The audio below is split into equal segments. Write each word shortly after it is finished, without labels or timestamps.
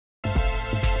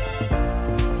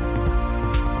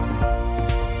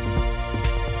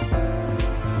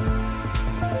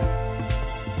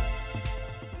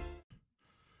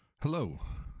Hello.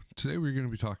 Today we're going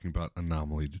to be talking about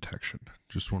anomaly detection,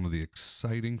 just one of the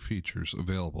exciting features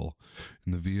available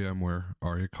in the VMware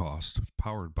Aria Cost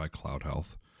powered by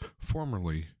CloudHealth,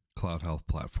 formerly CloudHealth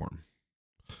platform.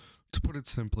 To put it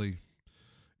simply,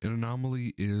 an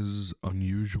anomaly is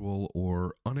unusual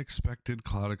or unexpected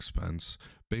cloud expense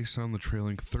based on the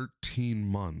trailing 13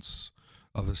 months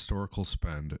of historical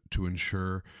spend to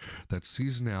ensure that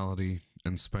seasonality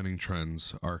and spending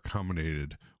trends are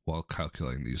accommodated while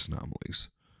calculating these anomalies.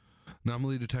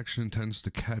 Anomaly detection intends to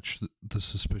catch the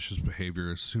suspicious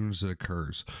behavior as soon as it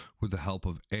occurs with the help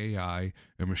of AI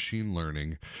and machine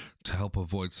learning to help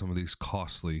avoid some of these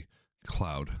costly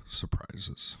cloud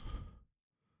surprises.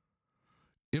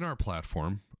 In our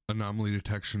platform, anomaly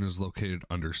detection is located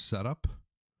under Setup,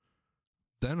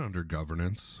 then under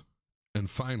Governance,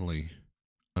 and finally,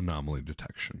 Anomaly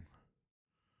Detection.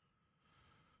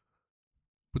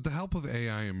 With the help of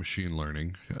AI and machine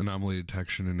learning, anomaly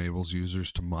detection enables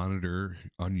users to monitor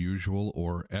unusual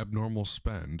or abnormal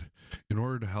spend in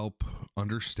order to help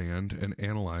understand and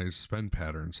analyze spend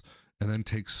patterns and then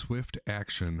take swift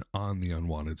action on the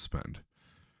unwanted spend.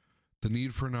 The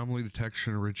need for anomaly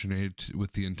detection originated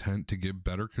with the intent to give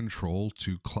better control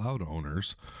to cloud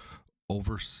owners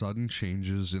over sudden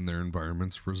changes in their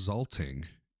environments resulting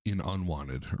in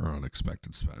unwanted or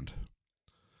unexpected spend.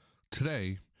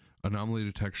 Today, anomaly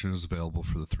detection is available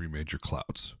for the three major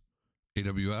clouds: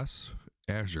 AWS,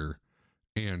 Azure,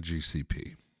 and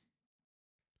GCP.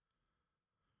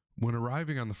 When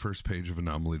arriving on the first page of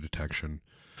anomaly detection,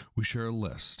 we share a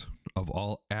list of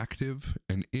all active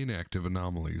and inactive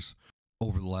anomalies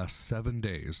over the last 7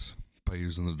 days by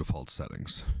using the default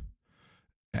settings.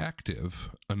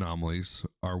 Active anomalies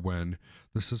are when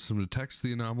the system detects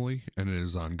the anomaly and it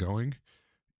is ongoing.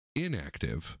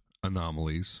 Inactive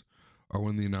anomalies are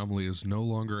when the anomaly is no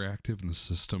longer active and the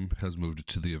system has moved it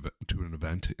to an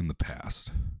event in the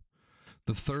past.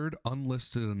 The third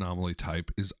unlisted anomaly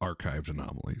type is archived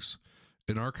anomalies.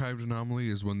 An archived anomaly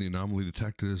is when the anomaly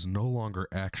detected is no longer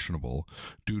actionable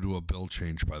due to a build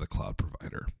change by the cloud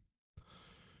provider.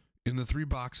 In the three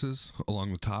boxes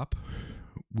along the top,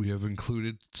 we have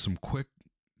included some quick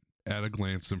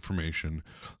at-a-glance information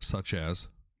such as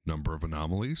number of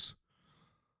anomalies,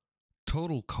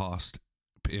 total cost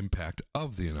impact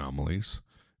of the anomalies,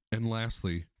 and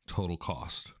lastly, total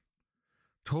cost.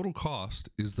 Total cost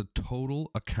is the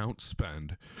total account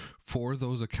spend for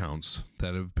those accounts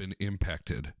that have been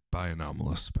impacted by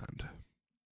anomalous spend.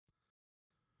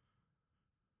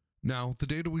 Now, the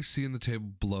data we see in the table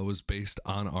below is based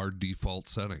on our default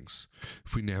settings.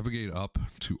 If we navigate up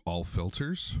to all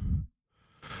filters,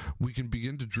 we can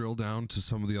begin to drill down to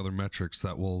some of the other metrics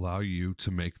that will allow you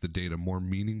to make the data more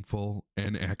meaningful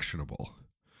and actionable.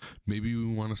 Maybe we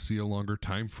want to see a longer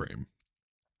time frame,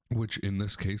 which in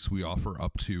this case we offer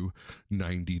up to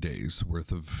 90 days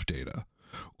worth of data.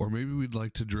 Or maybe we'd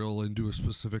like to drill into a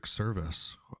specific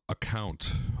service,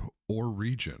 account, or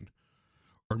region.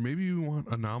 Or maybe we want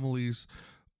anomalies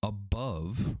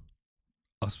above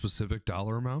a specific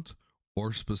dollar amount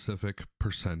or specific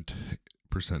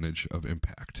percentage of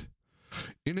impact.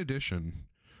 In addition,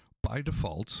 by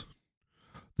default,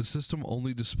 the system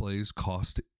only displays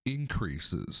cost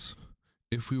increases.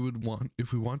 If we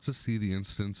want to see the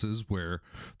instances where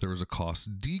there was a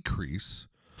cost decrease,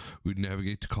 we'd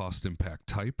navigate to cost impact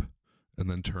type and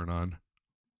then turn on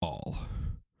all.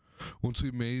 Once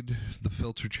we've made the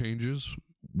filter changes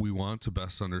we want to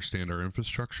best understand our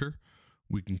infrastructure,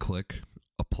 we can click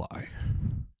apply.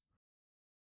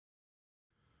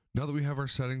 Now that we have our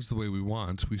settings the way we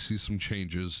want, we see some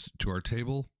changes to our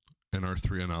table and our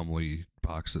three anomaly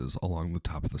boxes along the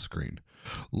top of the screen,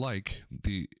 like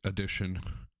the addition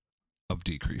of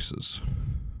decreases.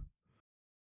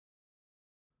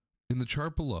 In the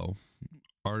chart below,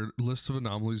 our list of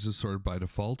anomalies is sorted by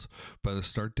default by the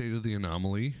start date of the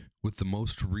anomaly, with the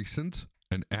most recent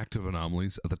and active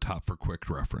anomalies at the top for quick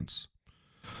reference.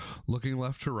 Looking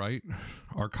left to right,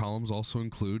 our columns also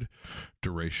include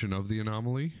duration of the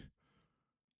anomaly,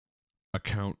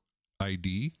 account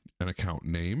ID and account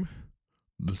name,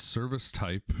 the service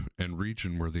type and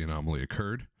region where the anomaly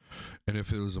occurred, and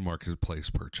if it was a marketplace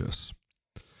purchase.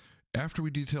 After we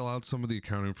detail out some of the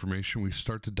account information, we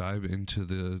start to dive into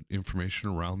the information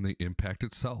around the impact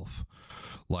itself,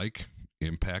 like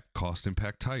impact, cost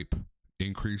impact type,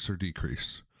 increase or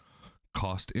decrease,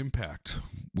 cost impact,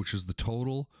 which is the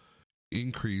total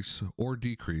increase or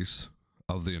decrease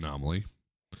of the anomaly,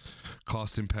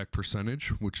 cost impact percentage,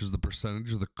 which is the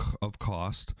percentage of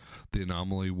cost the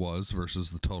anomaly was versus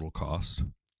the total cost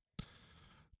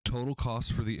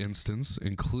for the instance,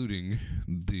 including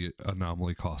the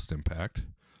anomaly cost impact,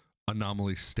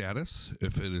 anomaly status,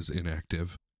 if it is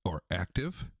inactive or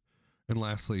active, and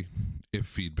lastly, if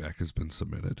feedback has been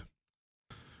submitted.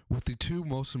 With the two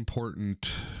most important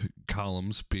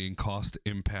columns being cost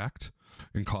impact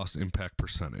and cost impact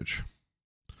percentage.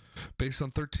 Based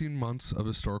on 13 months of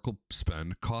historical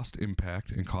spend, cost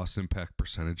impact and cost impact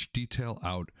percentage detail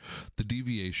out the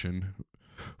deviation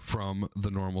from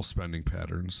the normal spending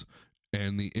patterns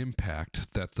and the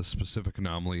impact that the specific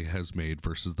anomaly has made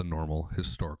versus the normal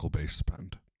historical base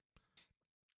spend.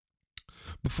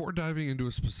 Before diving into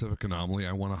a specific anomaly,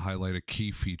 I want to highlight a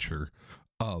key feature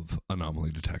of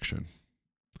anomaly detection: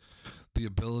 the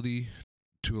ability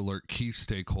to alert key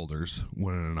stakeholders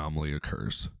when an anomaly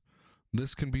occurs.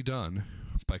 This can be done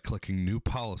by clicking New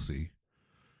Policy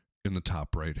in the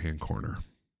top right-hand corner.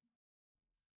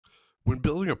 When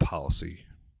building a policy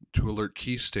to alert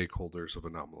key stakeholders of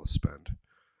anomalous spend,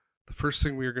 the first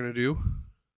thing we are going to do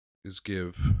is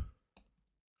give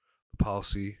the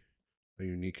policy a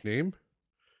unique name.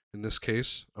 In this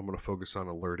case, I'm going to focus on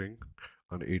alerting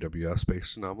on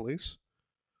AWS-based anomalies.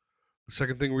 The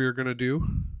second thing we are going to do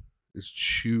is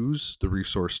choose the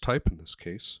resource type, in this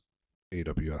case,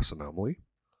 AWS anomaly.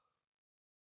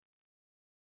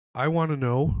 I want to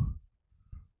know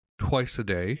twice a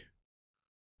day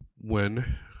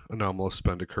when anomalous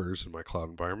spend occurs in my cloud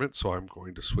environment, so I'm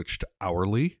going to switch to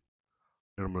hourly,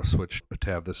 and I'm going to switch to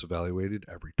have this evaluated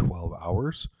every 12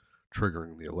 hours,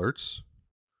 triggering the alerts.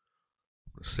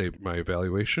 I'm going to save my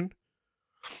evaluation.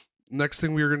 Next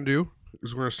thing we are going to do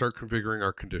is we're going to start configuring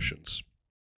our conditions.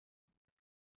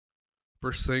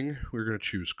 First thing, we're going to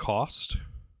choose cost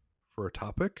for a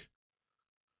topic,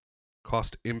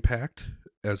 cost impact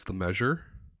as the measure,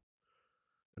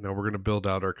 and now we're going to build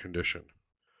out our condition.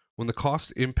 When the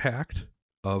cost impact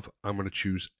of, I'm going to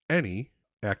choose any,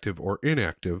 active or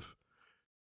inactive,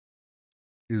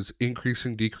 is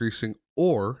increasing, decreasing,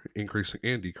 or increasing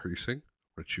and decreasing,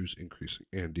 I'm going to choose increasing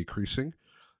and decreasing,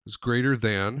 is greater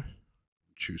than,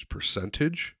 choose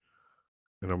percentage,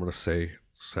 and I'm going to say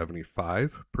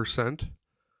 75%.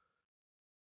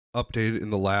 Updated in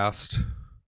the last,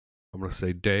 I'm going to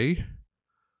say day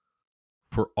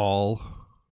for all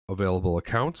available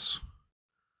accounts.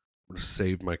 I'm going to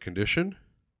save my condition.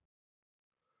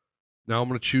 Now I'm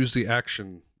going to choose the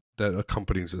action that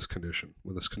accompanies this condition.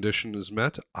 When this condition is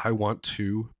met, I want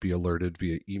to be alerted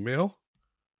via email.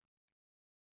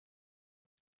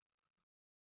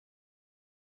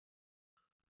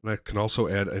 And I can also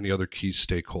add any other key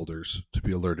stakeholders to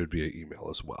be alerted via email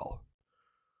as well.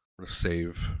 I'm going to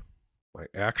save my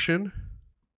action.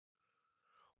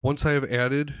 Once I have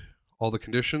added all the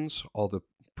conditions, all the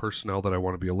personnel that I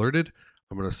want to be alerted,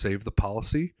 I'm going to save the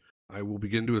policy. I will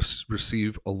begin to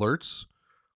receive alerts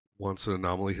once an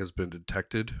anomaly has been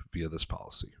detected via this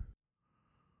policy.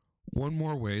 One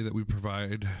more way that we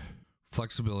provide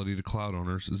flexibility to cloud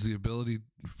owners is the ability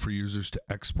for users to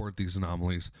export these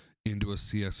anomalies into a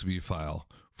CSV file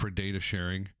for data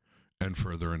sharing and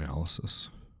further analysis.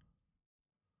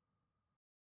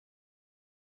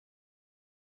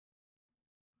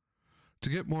 To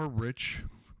get more rich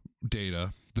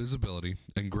data, visibility,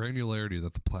 and granularity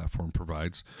that the platform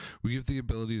provides, we give the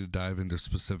ability to dive into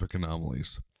specific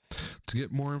anomalies. To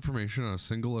get more information on a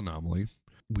single anomaly,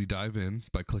 we dive in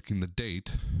by clicking the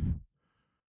date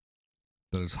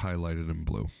that is highlighted in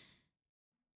blue.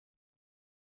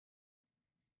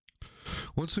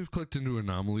 Once we've clicked into an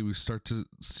anomaly, we start to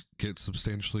get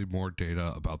substantially more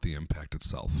data about the impact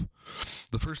itself.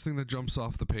 The first thing that jumps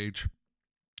off the page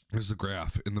is the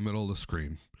graph in the middle of the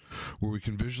screen, where we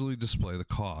can visually display the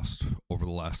cost over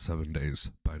the last 7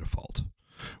 days by default,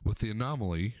 with the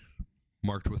anomaly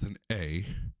marked with an A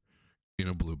in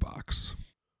a blue box.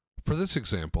 For this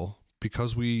example,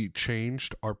 because we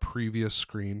changed our previous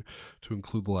screen to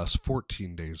include the last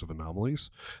 14 days of anomalies,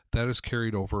 that is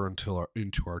carried over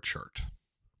into our chart.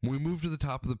 When we move to the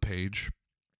top of the page,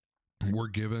 we're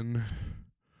given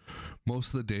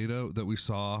most of the data that we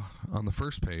saw on the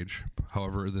first page.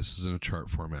 However, this is in a chart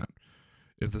format.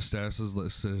 If the status is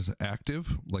listed as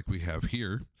active, like we have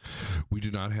here, we do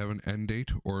not have an end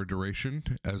date or a duration,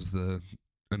 as the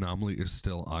anomaly is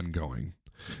still ongoing.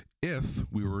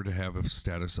 If we were to have a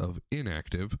status of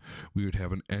inactive, we would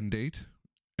have an end date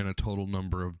and a total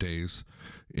number of days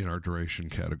in our duration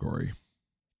category.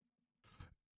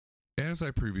 As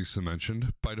I previously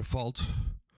mentioned, by default,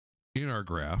 in our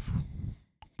graph,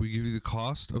 we give you the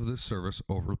cost of this service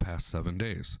over the past 7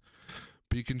 days,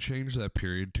 but you can change that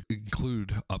period to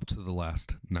include up to the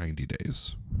last 90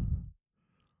 days.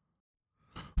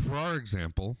 For our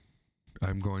example,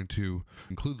 I'm going to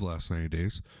include the last 90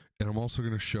 days, and I'm also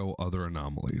going to show other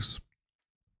anomalies.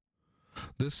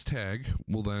 This tag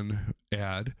will then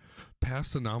add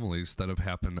past anomalies that have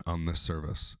happened on this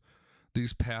service.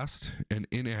 These past and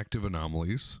inactive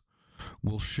anomalies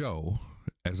will show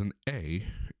as an A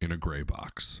in a gray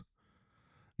box.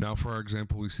 Now, for our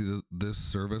example, we see that this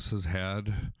service has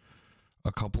had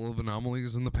a couple of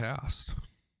anomalies in the past.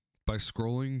 By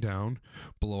scrolling down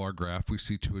below our graph, we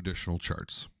see two additional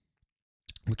charts.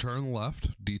 The chart on the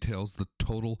left details the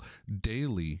total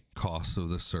daily cost of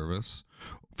this service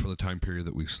for the time period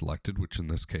that we've selected, which in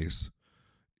this case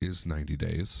is 90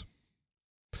 days.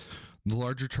 The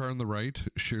larger chart on the right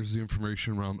shares the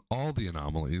information around all the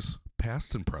anomalies,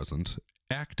 past and present,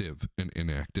 active and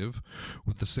inactive,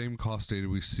 with the same cost data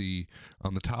we see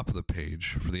on the top of the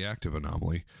page for the active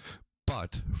anomaly,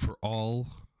 but for all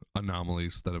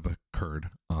anomalies that have occurred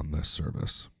on this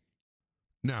service.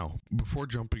 Now, before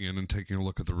jumping in and taking a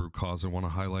look at the root cause, I want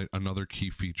to highlight another key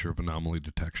feature of anomaly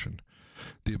detection: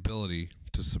 the ability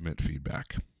to submit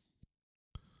feedback.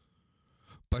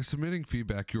 By submitting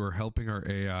feedback, you are helping our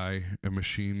AI and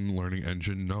machine learning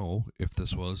engine know if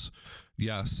this was,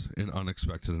 yes, an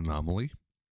unexpected anomaly,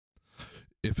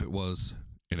 if it was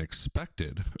an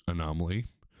expected anomaly,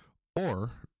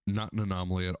 or not an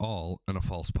anomaly at all and a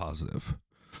false positive.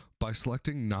 By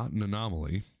selecting not an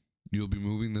anomaly, you'll be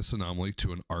moving this anomaly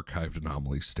to an archived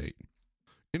anomaly state.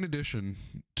 In addition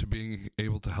to being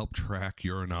able to help track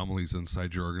your anomalies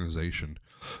inside your organization,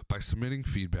 by submitting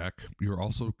feedback, you're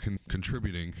also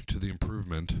contributing to the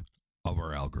improvement of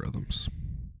our algorithms.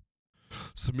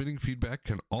 Submitting feedback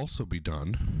can also be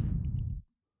done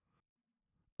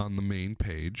on the main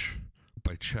page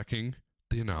by checking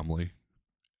the anomaly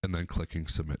and then clicking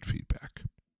Submit Feedback.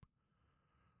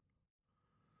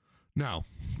 Now,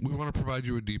 we want to provide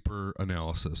you a deeper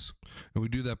analysis, and we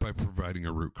do that by providing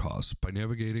a root cause. By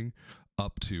navigating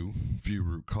up to View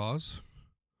Root Cause,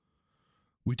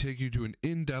 we take you to an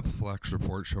in-depth Flex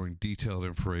report showing detailed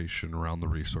information around the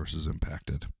resources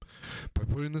impacted. By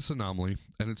putting this anomaly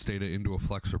and its data into a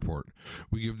Flex report,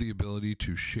 we give the ability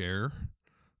to share,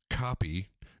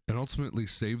 copy, and ultimately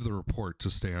save the report to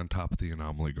stay on top of the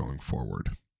anomaly going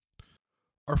forward.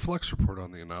 Our Flex report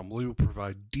on the anomaly will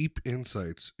provide deep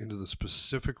insights into the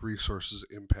specific resources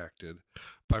impacted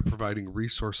by providing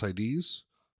resource IDs,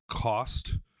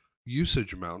 cost,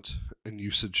 usage amount, and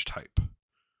usage type.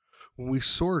 When we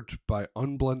sort by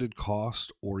unblended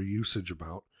cost or usage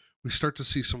amount, we start to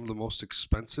see some of the most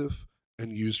expensive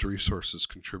and used resources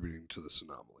contributing to this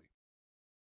anomaly.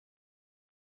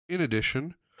 In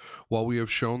addition, while we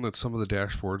have shown that some of the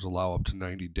dashboards allow up to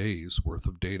 90 days worth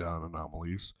of data on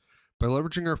anomalies, by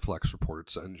leveraging our Flex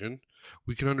Reports engine,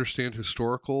 we can understand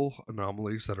historical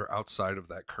anomalies that are outside of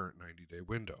that current 90-day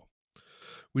window.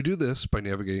 We do this by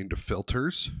navigating to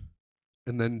Filters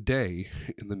and then Day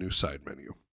in the new side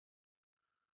menu.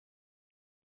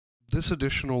 This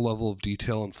additional level of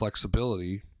detail and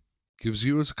flexibility gives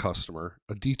you as a customer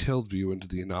a detailed view into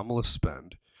the anomalous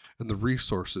spend and the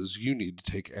resources you need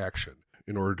to take action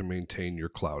in order to maintain your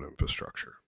cloud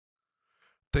infrastructure.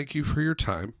 Thank you for your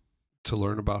time. To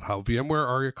learn about how VMware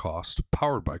Aria Cost,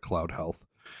 powered by CloudHealth,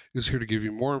 is here to give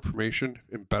you more information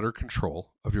and better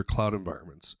control of your cloud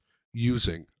environments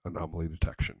using anomaly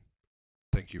detection.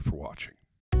 Thank you for watching.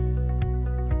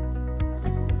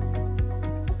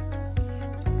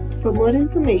 For more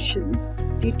information,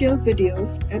 detailed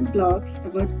videos, and blogs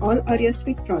about all Aria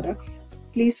Suite products,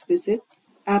 please visit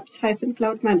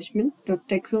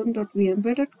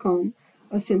apps-cloudmanagement.techzone.vmware.com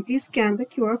or simply scan the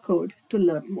QR code to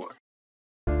learn more.